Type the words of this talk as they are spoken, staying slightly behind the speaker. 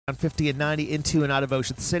50 and 90 into and out of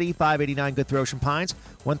Ocean City. 589 good through Ocean Pines.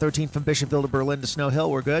 113 from Bishopville to Berlin to Snow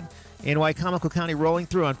Hill. We're good. In Wycomico County, rolling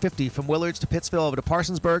through on 50 from Willards to Pittsville over to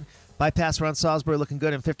Parsonsburg. Bypass around Salisbury looking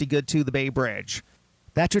good, and 50 good to the Bay Bridge.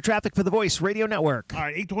 That's your traffic for the Voice Radio Network. All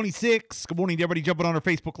right, 826. Good morning to everybody jumping on our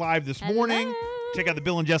Facebook Live this morning. Check out the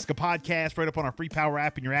Bill and Jessica podcast right up on our free Power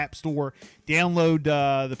app in your app store. Download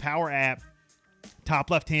the Power app. Top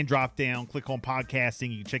left-hand drop-down. Click on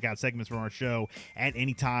podcasting. You can check out segments from our show at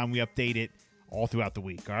any time. We update it all throughout the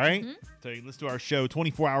week, all right? So you listen to our show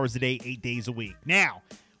 24 hours a day, 8 days a week. Now,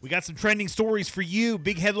 we got some trending stories for you.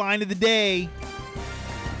 Big headline of the day.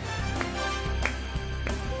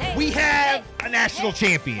 We have a national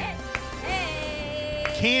champion.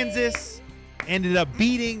 Kansas ended up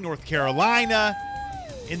beating North Carolina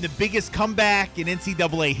in the biggest comeback in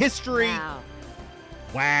NCAA history.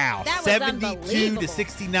 Wow. That was 72 to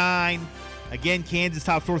 69. Again, Kansas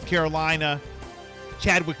tops North Carolina.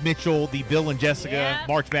 Chadwick Mitchell, the Bill and Jessica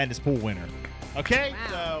March Madness pool winner. Okay?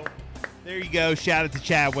 Wow. So there you go. Shout out to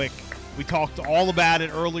Chadwick. We talked all about it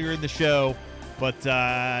earlier in the show. But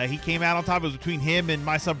he came out on top. It was between him and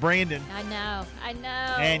my son Brandon. I know.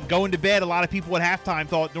 And going to bed, a lot of people at halftime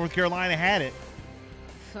thought North Carolina had it.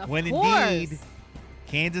 When indeed,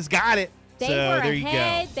 Kansas got it. They so were there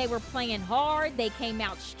ahead. you go. They were playing hard. They came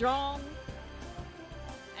out strong.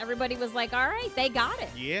 Everybody was like, all right, they got it.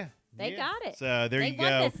 Yeah. They got it. So there you go. They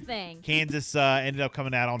won this thing. Kansas ended up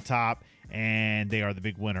coming out on top, and they are the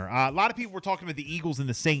big winner. A lot of people were talking about the Eagles and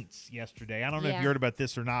the Saints yesterday. I don't know if you heard about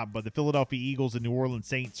this or not, but the Philadelphia Eagles and New Orleans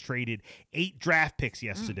Saints traded 8 draft picks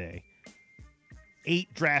yesterday.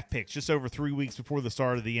 8 draft picks just over 3 weeks before the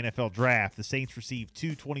start of the NFL draft. The Saints received 2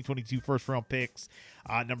 2022 first-round picks,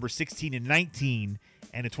 number 16 and 19,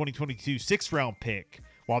 and a 2022 sixth-round pick,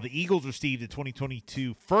 while the Eagles received a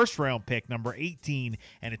 2022 first-round pick, number 18,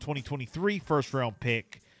 and a 2023 first-round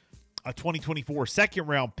pick, a 2024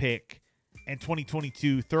 second-round pick, and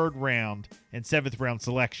 2022 third-round and seventh-round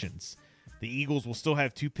selections. The Eagles will still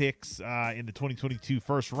have 2 picks in the 2022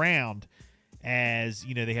 first round, as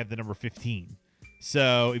you know they have the number 15.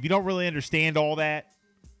 So if you don't really understand all that,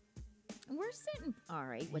 we're sitting all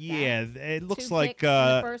right with that. Yeah, it looks 2 like picks in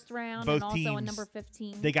the first round both and also teams, a number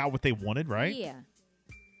 15. They got what they wanted, right? Yeah.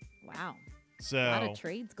 Wow. So a lot of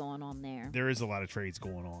trades going on there. There is a lot of trades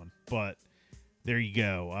going on, but there you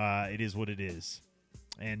go. It is what it is.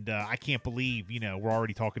 And I can't believe, we're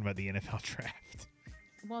already talking about the NFL draft.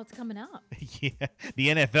 Well, it's coming up. Yeah, the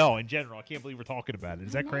NFL in general. I can't believe we're talking about it.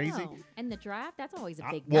 Is that crazy? And the draft, that's always a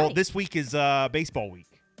big Well, night. this week is baseball week.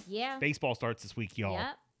 Yeah. Baseball starts this week, y'all.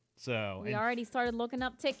 Yep. So we already started looking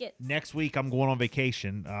up tickets. Next week, I'm going on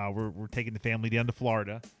vacation. We're taking the family down to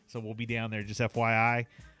Florida, so we'll be down there. Just FYI.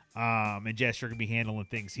 And Jess, you're gonna be handling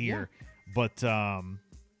things here, but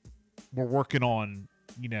we're working on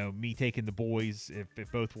me taking the boys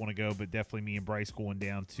if both want to go, but definitely me and Bryce going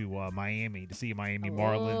down to Miami to see Miami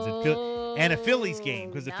Marlins and a Phillies game,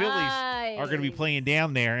 because the Phillies are going to be playing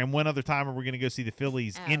down there. And one other time we're going to go see the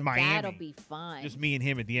Phillies in Miami. That'll be fun. Just me and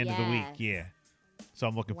him at the end of the week. Yeah. So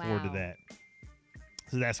I'm looking forward to that.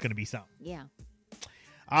 So that's going to be something. Yeah.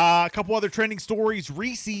 A couple other trending stories.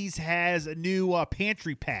 Reese's has a new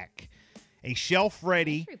pantry pack. A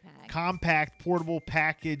shelf-ready, compact, portable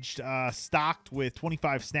packaged, stocked with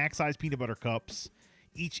 25 snack-sized peanut butter cups,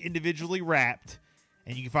 each individually wrapped.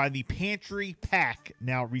 And you can find the pantry pack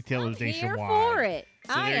now at retailers nationwide. I'm here for it.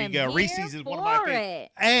 So there you go. Reese's is one of my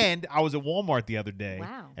favorites. And I was at Walmart the other day.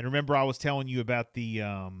 Wow. And remember I was telling you about the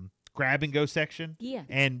grab-and-go section? Yeah.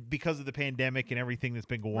 And because of the pandemic and everything that's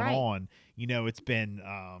been going on, it's been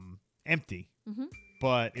empty. Mm-hmm.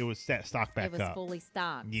 But it was stocked back up. It was fully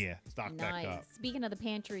stocked. Yeah, stocked back up. Speaking of the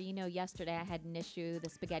pantry, yesterday I had an issue. The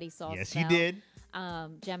spaghetti sauce Yes, smell. you did.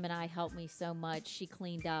 Gemini helped me so much. She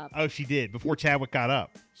cleaned up. Oh, she did. Before Chadwick got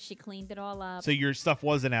up. She cleaned it all up. So your stuff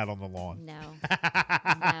wasn't out on the lawn. No.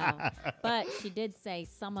 No. But she did say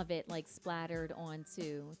some of it splattered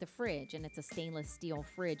onto the fridge, and it's a stainless steel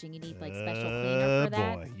fridge, and you need special cleaner for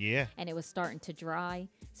that. Boy. Yeah. And it was starting to dry.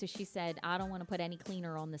 So she said, I don't want to put any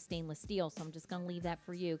cleaner on the stainless steel, so I'm just going to leave that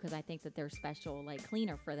for you because I think that there's special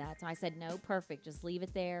cleaner for that. So I said, no, perfect. Just leave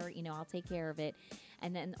it there. I'll take care of it.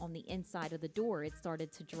 And then on the inside of the door, it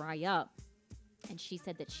started to dry up. And she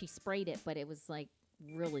said that she sprayed it, but it was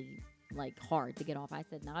really hard to get off. I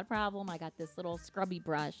said, not a problem. I got this little scrubby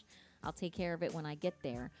brush. I'll take care of it when I get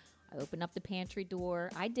there. I opened up the pantry door.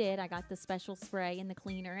 I did. I got the special spray and the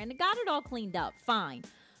cleaner, and it got it all cleaned up. Fine.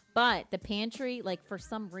 But the pantry, for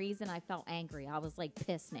some reason, I felt angry. I was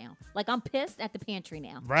pissed now. I'm pissed at the pantry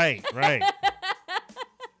now. Right.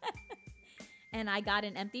 And I got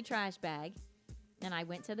an empty trash bag, and I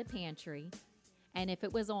went to the pantry, And if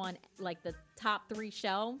it was on like the top 3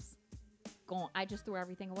 shelves, gone. I just threw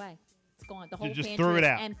everything away. It's gone. The whole just pantry threw it is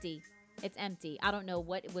out. empty. It's empty. I don't know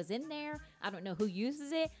what was in there. I don't know who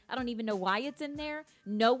uses it. I don't even know why it's in there.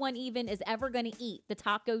 No one even is ever going to eat the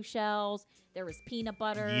taco shells. There was peanut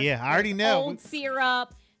butter. Yeah, I already there's know. Old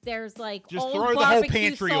syrup. There's like Just old throw the whole barbecue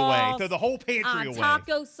pantry away. sauce, Throw the whole pantry away.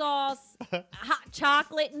 taco sauce, hot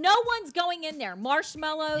chocolate. No one's going in there.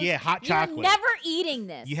 Marshmallows. Yeah, hot chocolate. You're never eating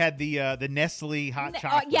this. You had the Nestle hot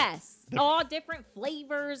chocolate. Yes. All different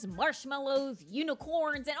flavors, marshmallows,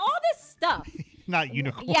 unicorns, and all this stuff. Not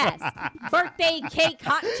unicorn. Yes. Birthday cake,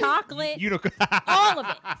 hot chocolate. Unicorn. All of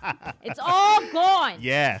it. It's all gone.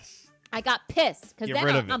 Yes. I got pissed because Get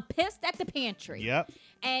rid of then it. I'm pissed at the pantry. Yep.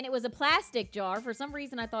 And it was a plastic jar. For some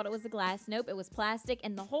reason, I thought it was a glass. Nope, it was plastic.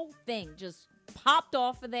 And the whole thing just popped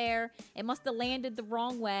off of there. It must have landed the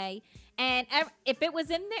wrong way. And if it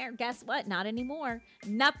was in there, guess what? Not anymore.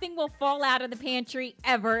 Nothing will fall out of the pantry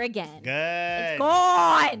ever again. Good. It's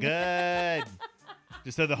gone. Good.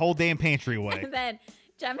 Just throw the whole damn pantry away. And then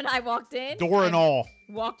Jem and I walked in. Door and all.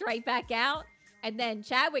 Walked right back out. And then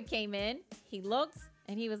Chadwick came in. He looked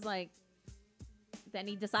and he was like, then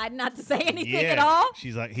he decided not to say anything at all.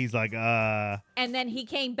 He's like, And then he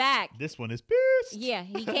came back. this one is pissed. Yeah,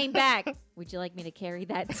 he came back. Would you like me to carry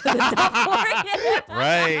that to the top for you?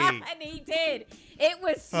 Right. And he did. It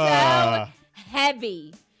was so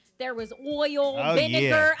heavy. There was oil, vinegar.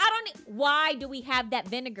 yeah. Why do we have that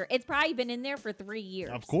vinegar? It's probably been in there for 3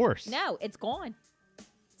 years. Of course. No, it's gone.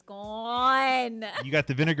 It's gone. You got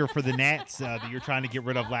the vinegar for the gnats that you're trying to get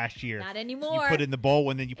rid of last year. Not You anymore. put it in the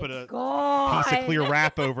bowl and then you put a gone. piece of clear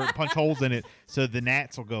wrap over it, punch holes in it, so the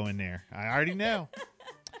gnats will go in there. I already know.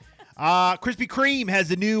 Krispy Kreme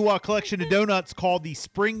has a new collection of donuts called the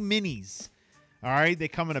Spring Minis. All right, they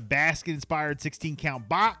come in a basket-inspired 16-count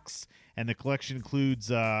box, and the collection includes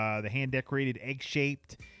the hand-decorated,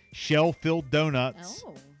 egg-shaped, shell-filled donuts.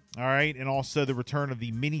 Oh. All right, and also the return of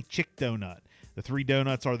the mini chick donut. The 3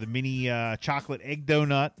 donuts are the mini chocolate egg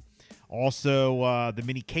donut, also the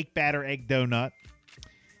mini cake batter egg donut,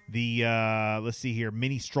 the let's see here,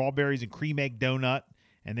 mini strawberries and cream egg donut,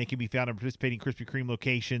 and they can be found in participating Krispy Kreme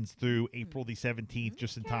locations through April the 17th,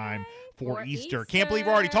 just in time for Easter. Can't believe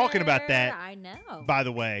we're already talking about that. I know. By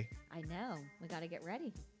the way, I know. We got to get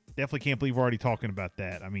ready. definitely can't believe we're already talking about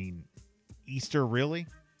that. I mean, Easter, really?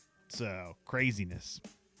 So, craziness.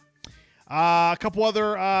 A couple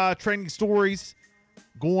other trending stories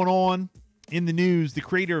going on in the news. The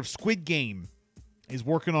creator of Squid Game is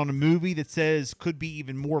working on a movie that says could be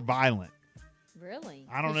even more violent. Really?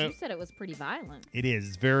 I don't know. You said it was pretty violent. It is.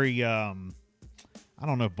 It's very, I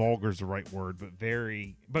don't know if vulgar is the right word, but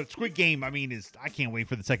very. But Squid Game, I mean, I can't wait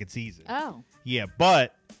for the second season. Oh. Yeah,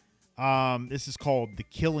 but this is called The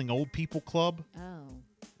Killing Old People Club. Oh.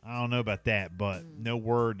 I don't know about that, but no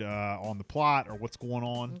word on the plot or what's going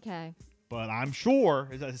on. Okay. But I'm sure,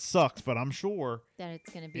 it sucks, but I'm sure That it's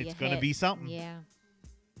going to be it's a going to hit. be something. Yeah.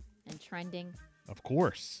 And trending. Of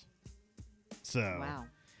course. So, Wow.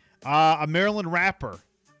 a Maryland rapper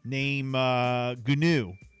named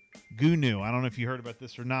Gunu, I don't know if you heard about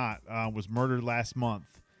this or not, was murdered last month.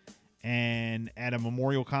 And at a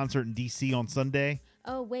memorial concert in D.C. on Sunday.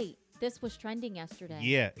 Oh, wait. This was trending yesterday.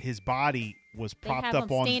 Yeah, his body was They propped have up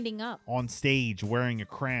him standing up. on stage wearing a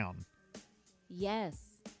crown. Yes.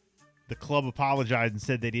 The club apologized and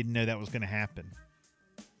said they didn't know that was going to happen.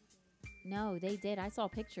 No, they did. I saw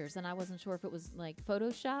pictures, and I wasn't sure if it was, like,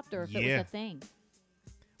 photoshopped or if it Yeah. was a thing.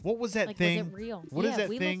 What was that Like, thing? was it real? What is yeah, that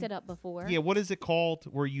we thing? looked it up before. Yeah, what is it called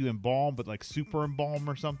where you embalm, but like super embalm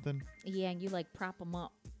or something? Yeah, and you, like, prop them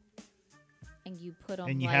up. And you put them,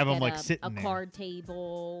 And you like, have 'em, at like, a sitting there. card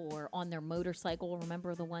table or on their motorcycle.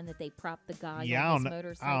 Remember the one that they propped the guy Yeah, on his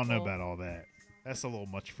motorcycle? I don't know about all that. That's a little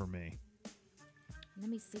much for me. Let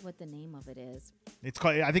me see what the name of it is. It's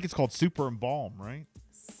called. I think it's called super embalm, right?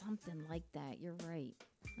 Something like that. You're right.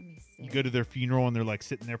 Let me see. You go to their funeral and they're like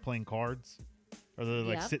sitting there playing cards, or they're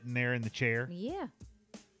like Yep. sitting there in the chair. Yeah.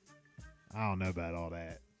 I don't know about all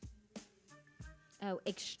that. Oh,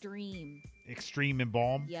 extreme. Extreme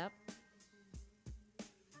embalm. Yep.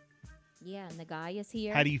 Yeah, and the guy is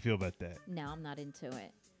here. How do you feel about that? No, I'm not into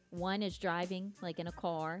it. One is driving, like in a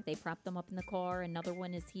car. They prop them up in the car. Another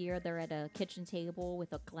one is here. They're at a kitchen table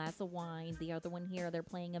with a glass of wine. The other one here, they're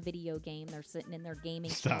playing a video game. They're sitting in their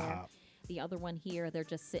gaming chair. Stop. The other one here, they're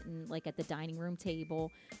just sitting like at the dining room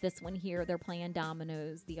table. This one here, they're playing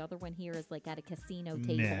dominoes. The other one here is like at a casino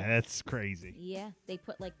table. Nah, that's crazy. Yeah, they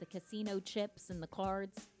put like the casino chips and the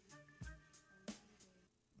cards.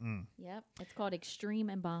 Yep, it's called extreme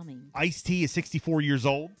embalming. Ice-T is 64 years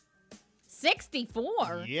old.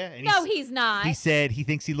 64? Yeah. And No, he's not. He said he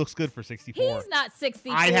thinks he looks good for 64. He's not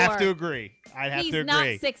 64. I'd have to agree. He's not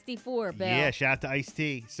 64, Bill. Yeah, shout out to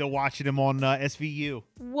Ice-T. Still watching him on SVU.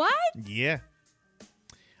 What? Yeah.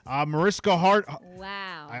 Mariska Hart.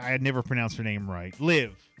 Wow. I had never pronounced her name right.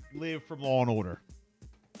 Liv from Law and Order.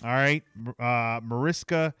 All right.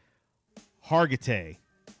 Mariska Hargitay.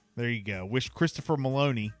 There you go. Wish Christopher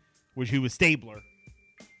Maloney, who was Stabler.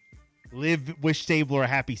 Liv wished Stabler a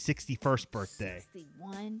happy 61st birthday.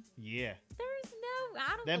 61? Yeah. There's no,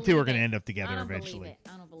 I don't Them believe two are it. going to end up I together don't eventually. believe it.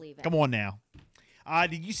 I don't believe it. Come on now.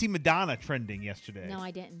 Did you see Madonna trending yesterday? No,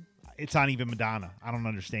 I didn't. It's not even Madonna. I don't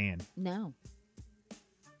understand. No.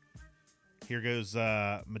 Here goes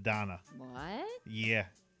Madonna. What? Yeah.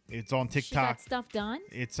 It's on TikTok. She got stuff done?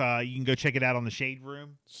 It's you can go check it out on the Shade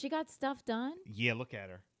Room. She got stuff done? Yeah, look at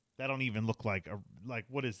her. That don't even look like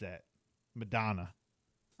what is that? Madonna.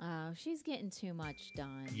 Oh, she's getting too much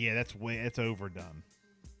done. Yeah, that's overdone.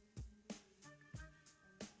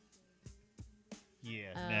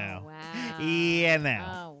 Yeah, Oh, no. wow. Yeah, no.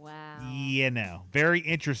 Oh, wow. Yeah, no. Very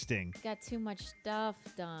interesting. Got too much stuff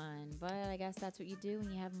done, but I guess that's what you do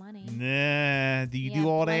when you have money. Nah, do you do have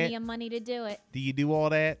all plenty that? of money to do it. Do you do all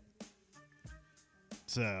that?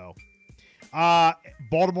 So,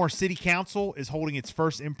 Baltimore City Council is holding its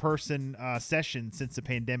first in-person session since the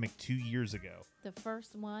pandemic 2 years ago. The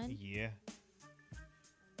first one? Yeah.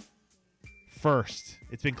 First.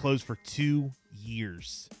 It's been closed for 2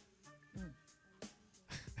 years.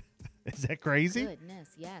 Is that crazy? Goodness,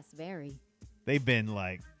 yes, very. They've been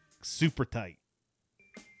like super tight.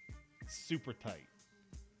 Super tight.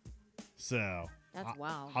 So That's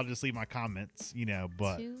wild. I'll just leave my comments,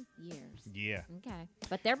 but 2 years. yeah. Okay.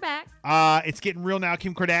 But they're back. It's getting real now.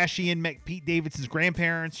 Kim Kardashian met Pete Davidson's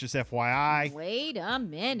grandparents, just FYI. Wait a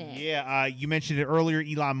minute. Yeah, you mentioned it earlier.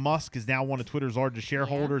 Elon Musk is now one of Twitter's largest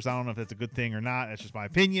shareholders. I don't know if that's a good thing or not. That's just my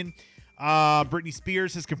opinion. Britney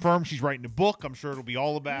Spears has confirmed she's writing a book. I'm sure it'll be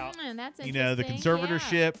all about, that's the interesting.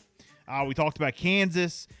 conservatorship. Yeah. We talked about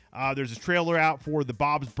Kansas. There's a trailer out for the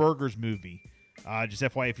Bob's Burgers movie. Just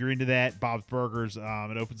FYI, if you're into that, Bob's Burgers,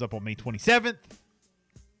 it opens up on May 27th.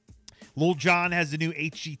 Lil Jon has a new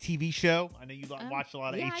HGTV show. I know you watch a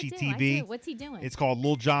lot of HGTV. I do. What's he doing? It's called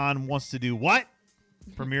Lil Jon Wants to Do What?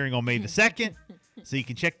 Premiering on May the 2nd. So you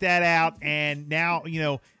can check that out. And now,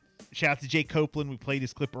 shout out to Jake Copeland. We played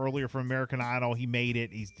his clip earlier from American Idol. He made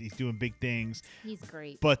it. He's doing big things. He's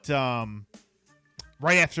great. But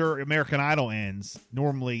right after American Idol ends,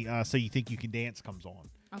 normally So You Think You Can Dance comes on.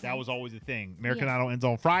 Okay. That was always the thing. American Idol ends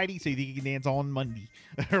on Friday, So You Think You Can Dance on Monday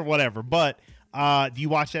or whatever. But do you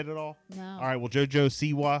watch that at all? No. All right. Well, JoJo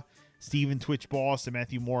Siwa, Steven Twitch Boss, and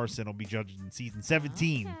Matthew Morrison will be judging in season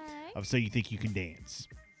 17 of So You Think You Can Dance.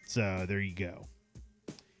 So there you go.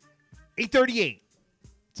 8:38.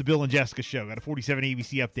 It's a Bill and Jessica show. Got a 47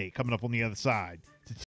 ABC update coming up on the other side.